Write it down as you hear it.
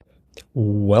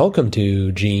Welcome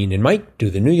to Gene and Mike do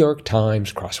the New York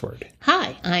Times crossword.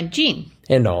 Hi, I'm Jean.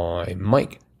 And I'm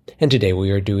Mike. And today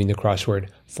we are doing the crossword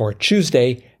for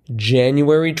Tuesday,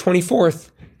 January 24th,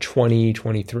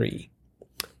 2023.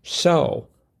 So,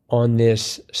 on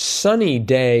this sunny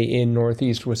day in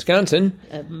northeast Wisconsin.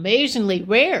 Amazingly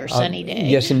rare sunny day.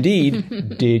 Yes,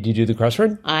 indeed. Did you do the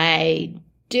crossword? I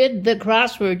did the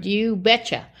crossword, you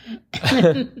betcha.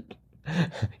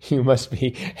 You must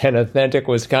be an authentic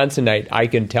Wisconsinite. I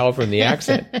can tell from the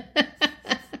accent.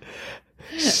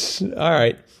 All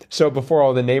right. So before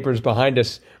all the neighbors behind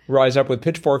us rise up with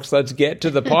pitchforks, let's get to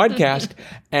the podcast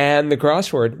and the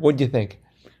crossword. What do you think?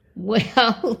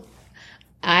 Well,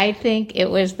 I think it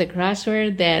was the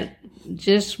crossword that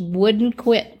just wouldn't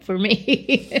quit for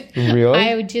me. Really?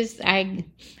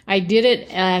 I did it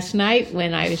last night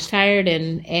when I was tired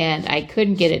and I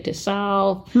couldn't get it to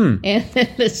solve. And then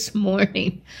this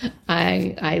morning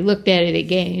I looked at it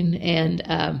again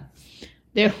and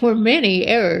there were many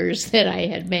errors that I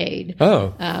had made.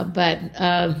 Oh. But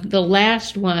the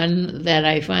last one that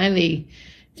I finally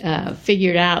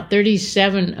figured out,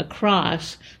 37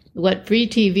 across, what free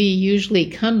TV usually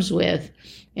comes with,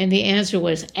 and the answer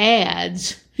was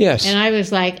ads. Yes. And I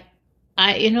was like,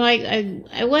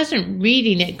 I wasn't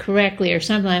reading it correctly or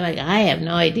something. I'm like, I have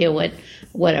no idea what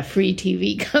a free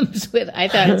TV comes with. I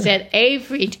thought it said a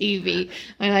free TV.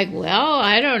 I'm like, well,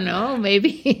 I don't know,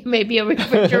 maybe a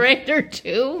refrigerator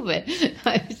too, but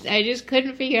I just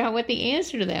couldn't figure out what the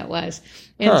answer to that was.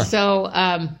 And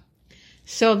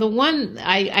so the one,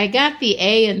 I got the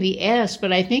A and the S,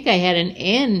 but I think I had an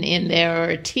N in there or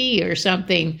a T or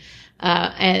something.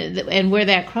 And where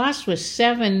that cross was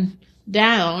 7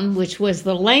 down, which was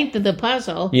the length of the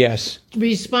puzzle. Yes.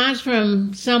 Response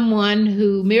from someone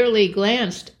who merely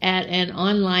glanced at an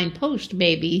online post,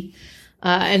 maybe.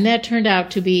 And that turned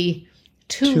out to be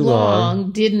too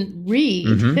long, didn't read.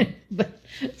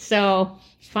 Mm-hmm. So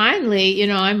finally,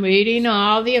 I'm reading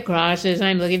all the acrosses,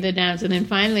 I'm looking at the downs, and then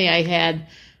finally I had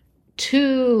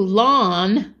too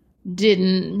long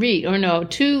didn't read, or no,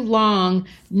 too long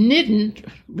didn't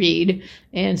read.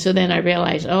 And so then I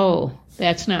realized, oh,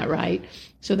 that's not right.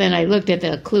 So then I looked at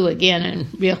the clue again and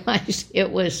realized it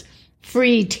was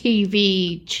free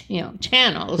TV,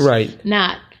 channels, right?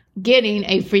 Not getting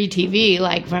a free TV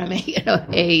like from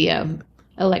a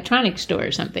electronic store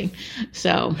or something.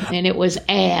 So, and it was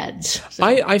ads. So.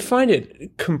 I find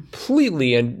it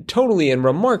completely and totally and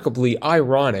remarkably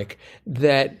ironic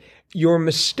that your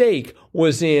mistake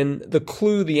was in the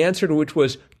clue, the answer to which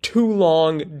was too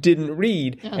long didn't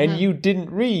read, and you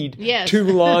didn't read too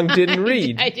long didn't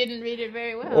read. I didn't read it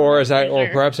very well. Or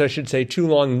perhaps I should say too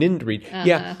long didn't read.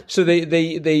 Yeah. So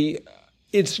they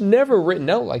it's never written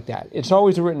out like that. It's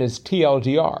always written as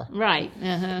TLDR. Right.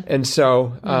 And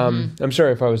so I'm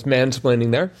sorry if I was mansplaining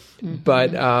there,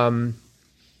 but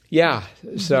yeah.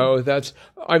 So that's.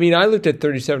 I mean, I looked at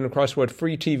 37 across what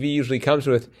free TV usually comes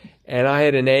with, and I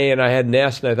had an A and I had an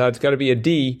S, and I thought it's got to be a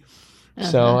D.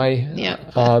 So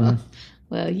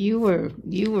well, you were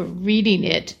reading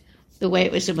it the way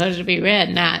it was supposed to be read,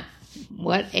 not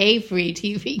what a free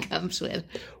TV comes with,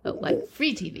 but what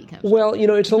free TV comes with. Well,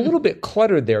 it's a little bit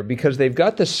cluttered there because they've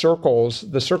got the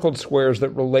circled squares that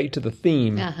relate to the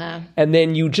theme, and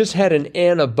then you just had an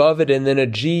N above it and then a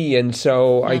G, and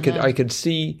so I could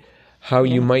see how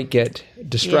you might get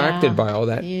distracted by all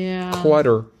that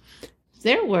clutter.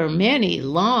 There were many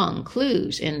long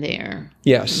clues in there.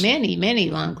 Yes. Many, many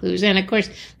long clues. And, of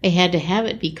course, they had to have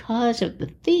it because of the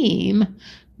theme.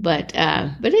 But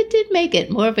it did make it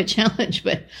more of a challenge.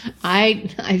 But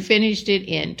I finished it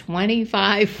in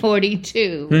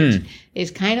 25:42, which is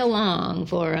kind of long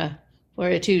for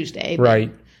a Tuesday.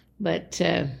 Right. But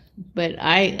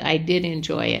I did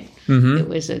enjoy it.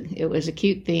 It was a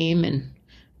cute theme,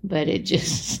 but it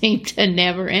just seemed to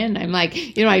never end. I'm like,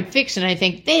 I'd fix it and I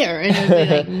think there. And I'd be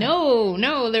like,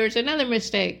 no, there's another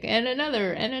mistake and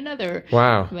another.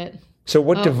 Wow. But, so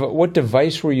what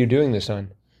device were you doing this on?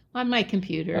 On my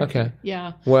computer. Okay.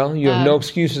 Yeah. Well, you have no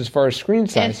excuse as far as screen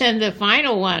size. And then the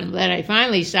final one that I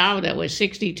finally solved, it was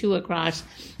 62 across,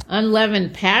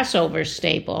 unleavened Passover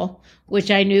staple,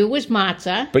 which I knew was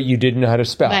matzah. But you didn't know how to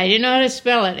spell. But I didn't know how to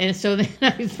spell it. And so then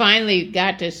I finally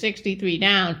got to 63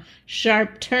 down,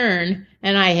 sharp turn,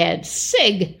 and I had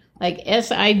SIG, like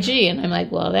S-I-G. And I'm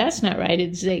like, well, that's not right.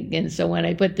 It's ZIG. And so when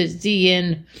I put the Z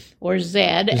in, or Z,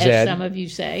 as some of you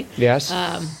say, yes,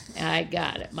 I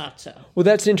got it, matzah. Well,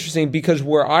 that's interesting because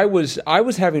where I was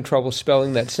having trouble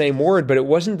spelling that same word, but it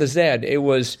wasn't the Z. It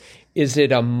was, is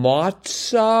it a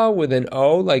matzah with an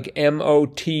O, like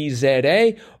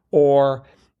M-O-T-Z-A, or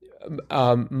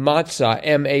Matzo,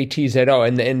 M-A-T-Z-O,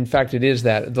 and in fact it is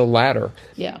the latter.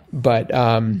 Yeah. But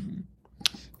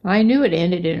I knew it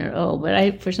ended in an O, but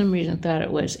I for some reason thought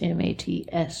it was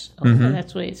M-A-T-S-O. Mm-hmm.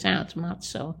 That's the way it sounds,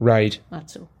 Matzo. Right.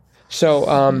 Matzo.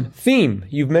 So theme.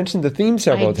 You've mentioned the theme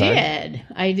several times.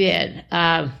 I did.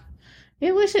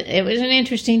 It was an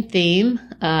interesting theme.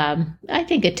 I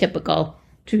think a typical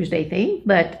Tuesday theme,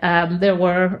 but there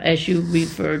were, as you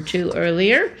referred to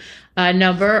earlier, a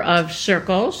number of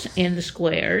circles in the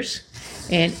squares,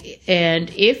 and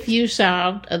if you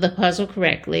solved the puzzle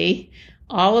correctly,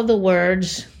 all of the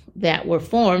words that were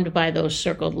formed by those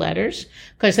circled letters,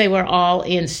 because they were all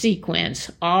in sequence,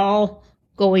 all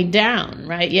going down,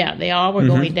 right? Yeah, they all were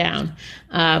going down.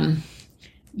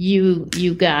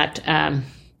 You got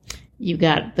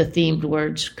the themed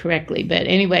words correctly. But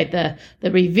anyway,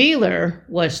 the revealer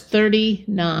was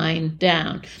 39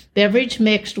 down. Beverage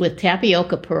mixed with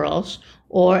tapioca pearls,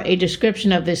 or a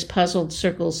description of this puzzled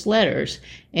circle's letters.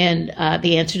 And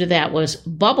the answer to that was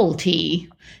bubble tea.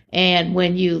 And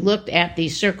when you looked at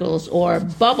these circles or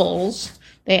bubbles,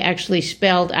 they actually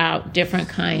spelled out different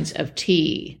kinds of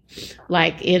tea.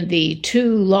 Like in the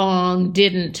too long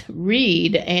didn't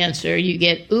read answer, you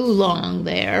get oolong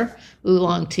there.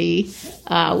 Oolong tea.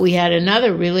 We had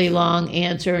another really long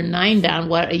answer, 9 down,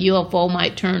 what a UFO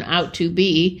might turn out to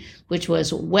be, which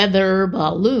was weather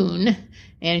balloon,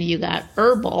 and you got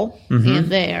herbal in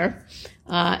there.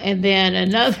 And then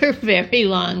another very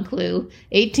long clue,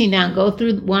 18 down, go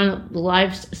through one of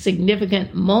life's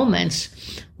significant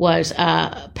moments, was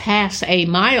pass a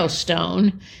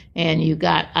milestone, and you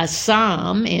got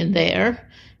Assam in there.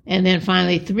 And then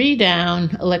finally, 3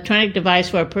 down, electronic device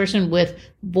for a person with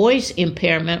voice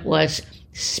impairment was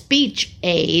speech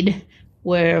aid,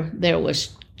 where there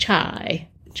was chai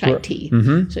tea.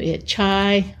 Mm-hmm. So you had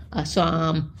chai,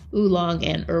 Assam, oolong,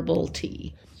 and herbal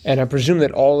tea. And I presume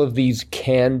that all of these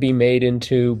can be made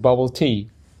into bubble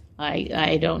tea.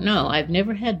 I don't know. I've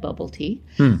never had bubble tea,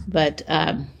 but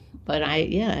I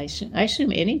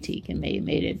assume any tea can be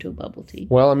made into a bubble tea.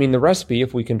 Well, I mean, the recipe,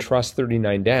 if we can trust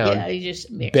 39 down, you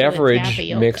just mix beverage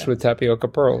mixed with tapioca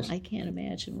pearls. I can't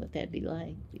imagine what that'd be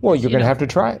like. Because, well, you're going to have to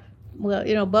try it. Well,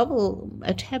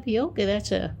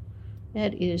 tapioca,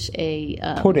 that is a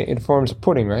pudding. It forms a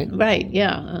pudding, right? Right.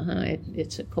 Yeah.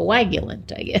 It's a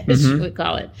coagulant, I guess we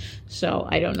call it. So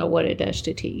I don't know what it does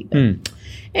to tea. But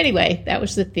anyway, that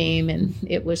was the theme, and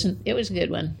it was a good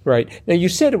one. Right. Now you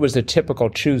said it was a typical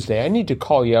Tuesday. I need to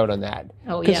call you out on that.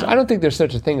 Oh, yeah. Because I don't think there's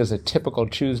such a thing as a typical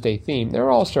Tuesday theme.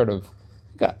 They're all sort of.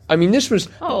 I mean, this was.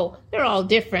 Oh, they're all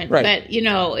different, right. But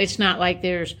it's not like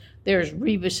there's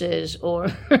rebuses or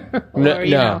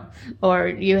or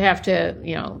you have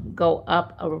to go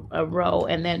up a row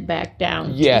and then back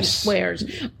down 2 squares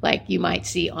like you might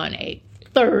see on a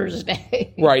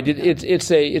Thursday. Right. It's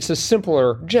a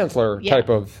simpler, gentler type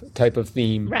of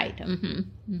theme. Right.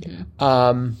 Mm-hmm.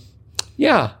 Mm-hmm.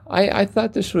 I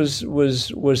thought this was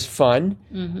fun.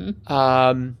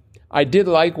 Mm-hmm. I did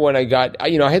like when I got, I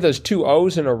had those 2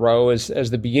 O's in a row as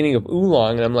the beginning of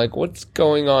oolong, and I'm like, what's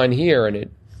going on here? And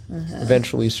it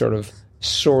eventually sort of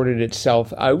sorted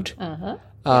itself out.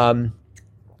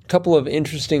 Couple of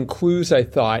interesting clues, I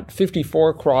thought.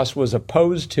 54 cross was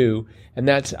opposed to, and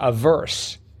that's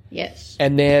averse. Yes.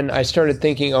 And then I started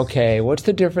thinking, okay, what's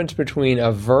the difference between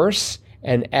averse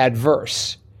and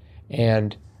adverse?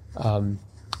 And for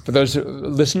those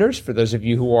listeners, for those of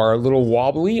you who are a little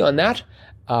wobbly on that,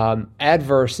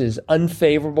 adverse is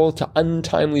unfavorable to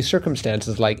untimely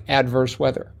circumstances like adverse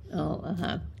weather.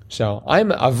 So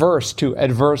I'm averse to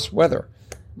adverse weather.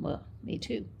 Well, me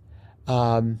too.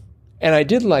 And I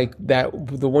did like that,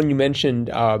 the one you mentioned,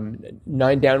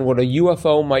 9 down, what a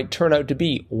UFO might turn out to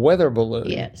be, weather balloon.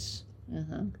 Yes.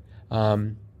 I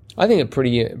think it's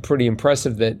pretty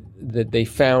impressive that they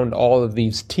found all of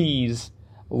these T's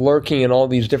lurking in all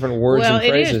these different words and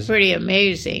phrases. Well, it is pretty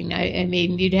amazing. I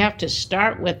mean, you'd have to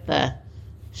start with the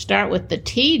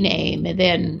T name and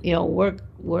then work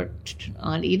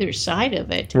on either side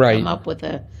of it to come up with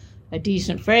a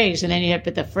decent phrase, and then you have to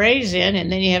put the phrase in,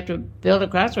 and then you have to build a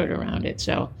crossword around it.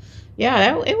 So,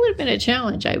 yeah, it would have been a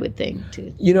challenge, I would think,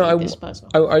 to this puzzle.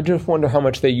 I just wonder how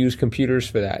much they use computers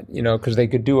for that, because they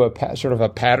could do sort of a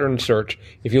pattern search.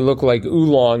 If you look like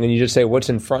oolong and you just say what's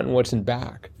in front and what's in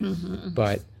back.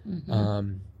 But,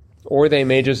 or they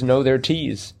may just know their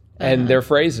T's and their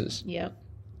phrases. Yep.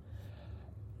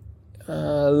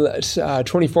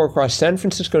 24 across San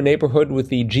Francisco neighborhood with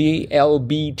the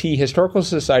GLBT Historical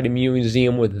Society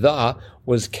Museum with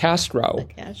was Castro. The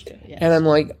Castro, yes. And I'm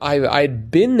like, I'd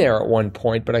been there at one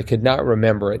point, but I could not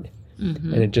remember it.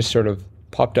 And it just sort of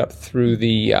popped up through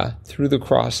the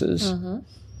crosses.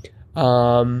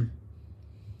 I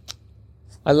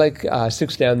like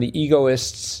 6 down, the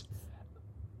egoists.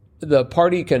 The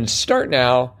party can start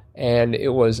now, and it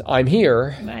was, I'm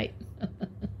here. Right.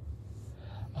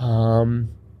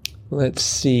 Let's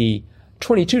see.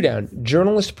 22 down,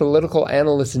 journalist, political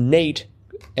analyst Nate,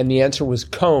 and the answer was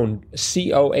Cohn,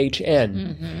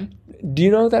 Cohn. Do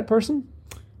you know that person?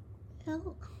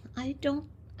 Well, I don't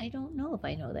know if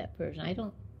I know that person. I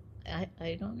don't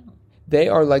know. They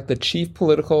are like the chief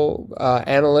political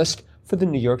analyst for the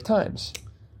New York Times.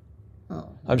 Oh.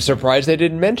 I'm surprised they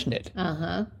didn't mention it.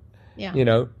 Uh-huh. Yeah. You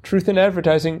know, truth in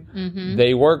advertising,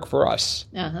 they work for us.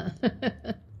 Uh-huh.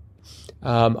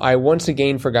 I once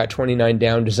again forgot 29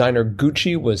 down. Designer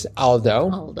Gucci was Aldo.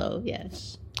 Aldo,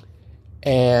 yes.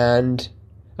 And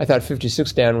I thought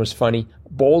 56 down was funny.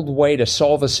 Bold way to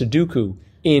solve a Sudoku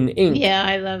in ink. Yeah,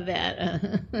 I love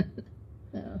that.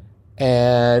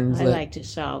 And I like to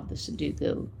solve the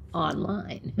Sudoku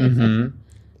online.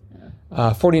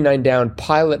 49 down,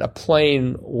 pilot a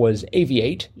plane was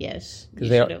aviate. Yes, you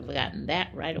should have gotten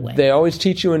that right away. They always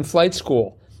teach you in flight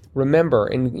school. Remember,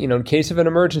 in case of an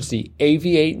emergency,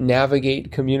 aviate,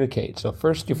 navigate, communicate. So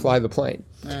first you fly the plane.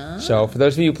 So for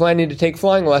those of you planning to take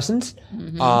flying lessons,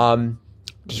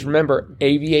 just remember,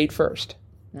 aviate first.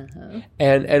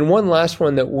 And one last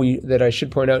one that I should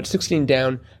point out, 16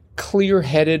 down,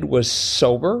 clear-headed was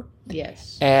sober.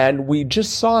 Yes. And we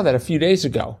just saw that a few days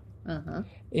ago.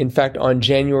 In fact, on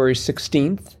January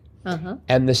 16th.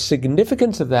 And the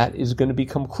significance of that is going to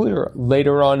become clear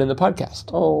later on in the podcast.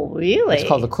 Oh, really? It's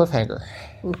called the cliffhanger.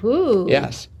 Woohoo.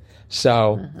 Yes.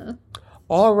 So,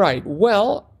 all right.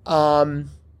 Well,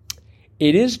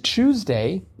 it is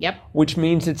Tuesday. Yep. Which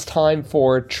means it's time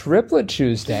for Triplet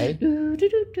Tuesday.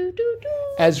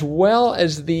 As well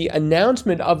as the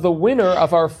announcement of the winner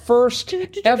of our first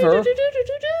ever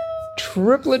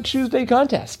Triplet Tuesday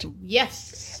contest.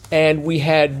 Yes. And we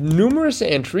had numerous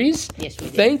entries. Yes, we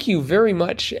did. Thank you very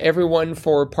much, everyone,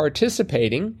 for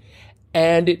participating.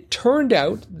 And it turned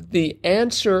out the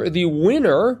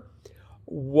winner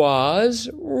was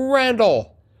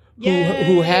Randall,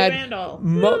 who had Randall.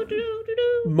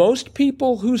 Most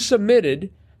people who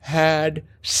submitted had,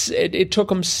 it took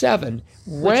them 7.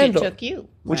 Randall, which it took you.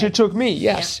 Which it took me,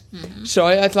 yes. Yeah. So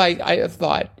I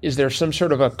thought, is there some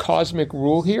sort of a cosmic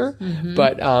rule here?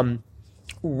 But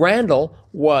Randall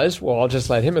was, well, I'll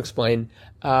just let him explain.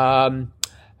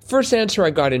 First answer I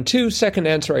got in 2, second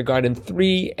answer I got in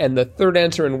 3, and the third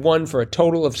answer in 1 for a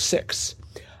total of 6.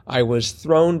 I was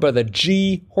thrown by the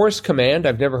G horse command.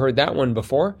 I've never heard that one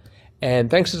before. And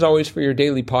thanks as always for your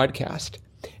daily podcast.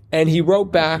 And he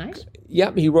wrote back. Nice.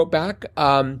 Yep, he wrote back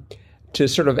to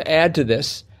sort of add to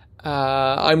this.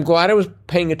 I'm glad I was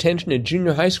paying attention in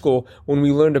junior high school when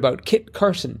we learned about Kit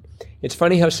Carson. It's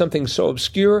funny how something so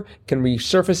obscure can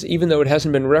resurface even though it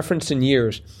hasn't been referenced in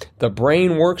years. The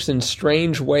brain works in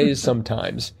strange ways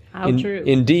sometimes. How true.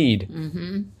 Indeed.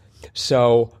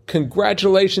 So,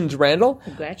 congratulations, Randall.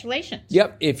 Congratulations.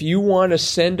 Yep. If you want to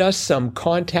send us some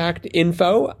contact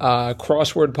info,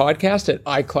 crosswordpodcast at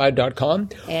iCloud.com.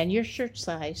 And your shirt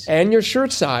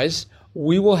size.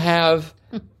 We will have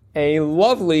a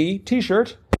lovely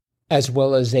t-shirt as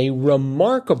well as a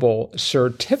remarkable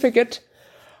certificate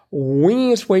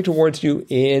winging its way towards you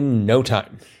in no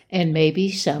time. And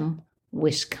maybe some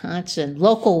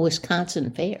local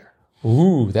Wisconsin fare.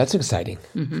 Ooh, that's exciting.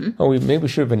 Oh, maybe we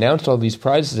should have announced all these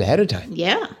prizes ahead of time.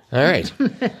 Yeah. All right.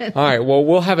 All right. Well,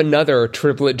 we'll have another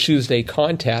Triplet Tuesday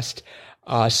contest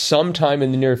sometime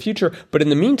in the near future. But in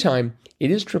the meantime,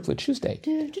 it is Triplet Tuesday.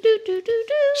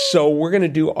 So we're going to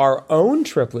do our own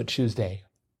Triplet Tuesday.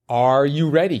 Are you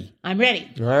ready? I'm ready.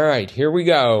 All right. Here we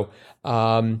go.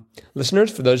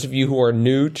 Listeners, for those of you who are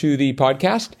new to the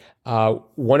podcast,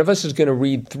 one of us is going to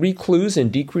read 3 clues in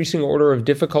decreasing order of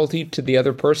difficulty to the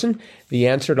other person. The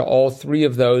answer to all 3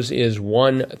 of those is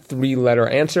one 3-letter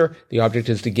answer. The object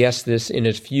is to guess this in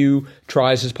as few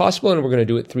tries as possible, and we're going to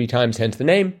do it 3 times, hence the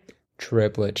name,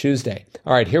 Triplet Tuesday.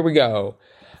 All right, here we go.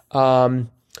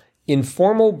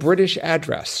 Informal British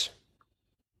address.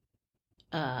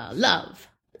 Love.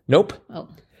 Nope. Oh.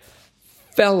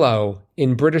 Fellow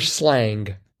in British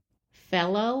slang.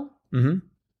 Fellow?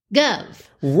 Gov.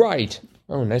 Right.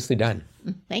 Oh, nicely done.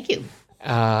 Thank you.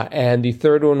 And the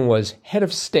third one was head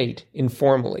of state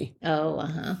informally. Oh,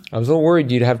 I was a little worried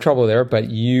you'd have trouble there, but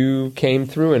you came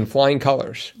through in flying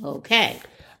colors. Okay.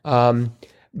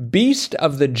 Beast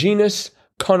of the genus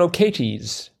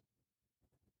Connocates.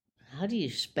 How do you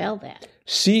spell that?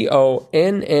 Connochaetes.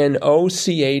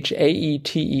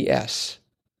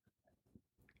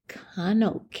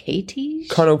 Connocates?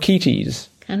 Connocates.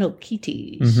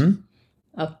 Connocates.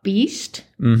 A beast?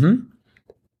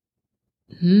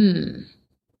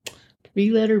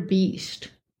 Three-letter beast.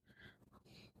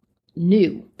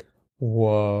 New.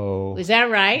 Whoa. Was that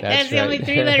right? That's the right. only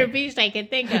three-letter beast I can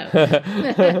think of.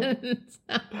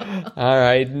 All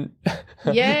right.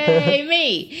 Yay,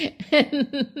 me.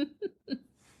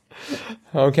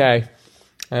 Okay.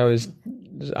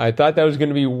 I thought that was going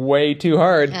to be way too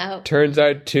hard. Oh. Turns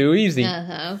out too easy.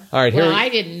 Uh-huh. All right. Here I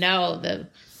didn't know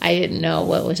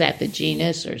what was that, the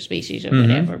genus or species or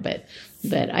whatever, but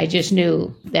I just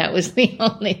knew that was the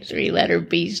only three-letter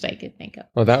beast I could think of.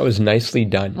 Well, that was nicely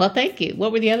done. Well, thank you.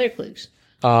 What were the other clues?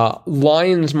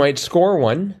 Lions might score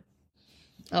one.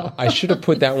 Oh. I should have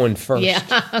put that one first. Yeah.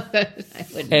 I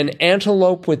wouldn't. An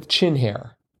antelope with chin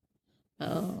hair.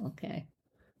 Oh, okay.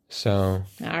 So.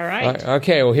 All right.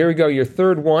 Okay, well, here we go. Your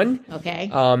third one.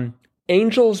 Okay.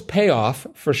 Angels Payoff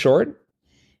for short.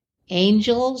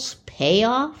 Angels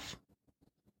Payoff?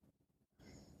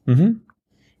 Mm-hmm.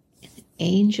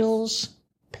 Angels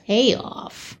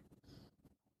Payoff.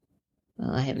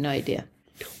 Well, I have no idea.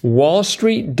 Wall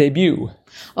Street Debut.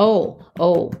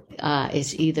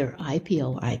 It's either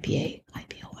IPO or IPA.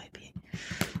 IPO.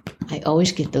 I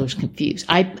always get those confused.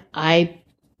 IPO.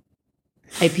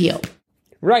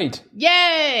 Right.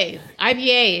 Yay!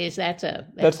 IPA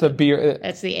that's the beer.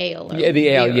 That's the ale. Yeah, the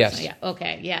ale, yes. Yeah.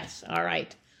 Okay, yes. All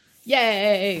right.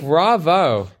 Yay!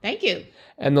 Bravo. Thank you.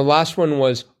 And the last one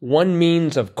was one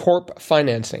means of corp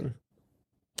financing.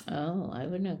 Oh, I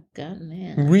wouldn't have gotten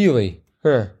that. Really?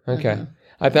 Huh. Okay. Uh-huh.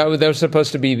 I thought that was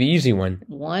supposed to be the easy one.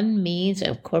 One means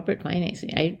of corporate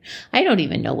financing. I don't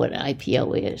even know what an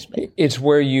IPO is. But. It's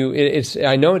where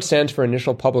I know it stands for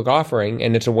initial public offering,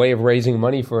 and it's a way of raising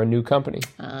money for a new company.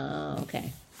 Oh,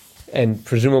 okay. And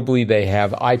presumably they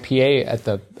have IPA at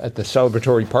the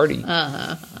celebratory party.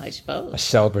 I suppose. A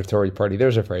celebratory party.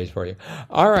 There's a phrase for you.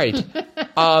 All right.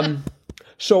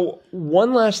 So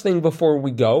one last thing before we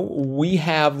go. We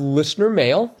have listener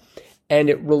mail, and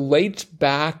it relates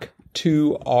back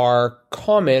to our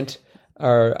comment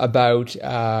about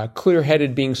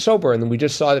clear-headed being sober, and we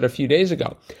just saw that a few days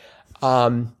ago.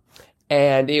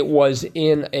 And it was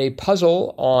in a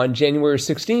puzzle on January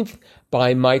 16th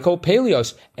by Michael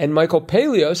Palios. And Michael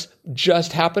Palios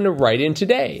just happened to write in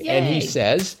today. Yay. And he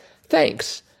says,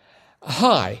 thanks.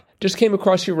 Hi, just came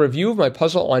across your review of my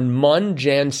puzzle on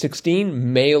Jan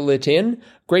 16. Mail it in.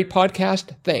 Great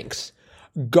podcast. Thanks.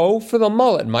 Go for the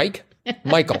mullet,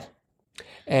 Michael.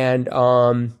 And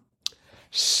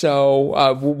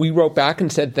so we wrote back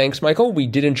and said, thanks, Michael. We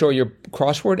did enjoy your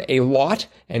crossword a lot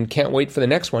and can't wait for the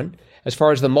next one. As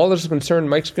far as the mullet is concerned,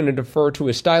 Mike's going to defer to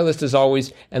his stylist as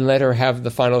always and let her have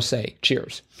the final say.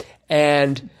 Cheers.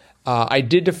 And I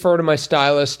did defer to my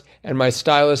stylist, and my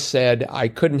stylist said I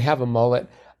couldn't have a mullet.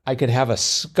 I could have a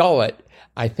skullet.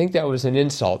 I think that was an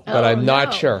insult, but I'm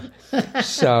not sure.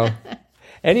 So...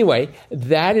 Anyway,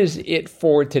 that is it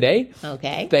for today.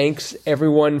 Okay. Thanks,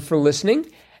 everyone, for listening.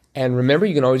 And remember,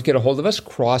 you can always get a hold of us,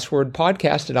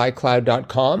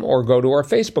 crosswordpodcast@icloud.com, or go to our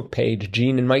Facebook page,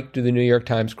 Gene and Mike do the New York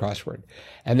Times crossword.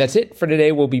 And that's it for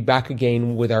today. We'll be back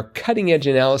again with our cutting-edge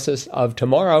analysis of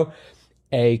tomorrow,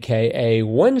 a.k.a.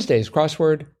 Wednesday's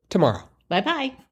crossword, tomorrow. Bye-bye.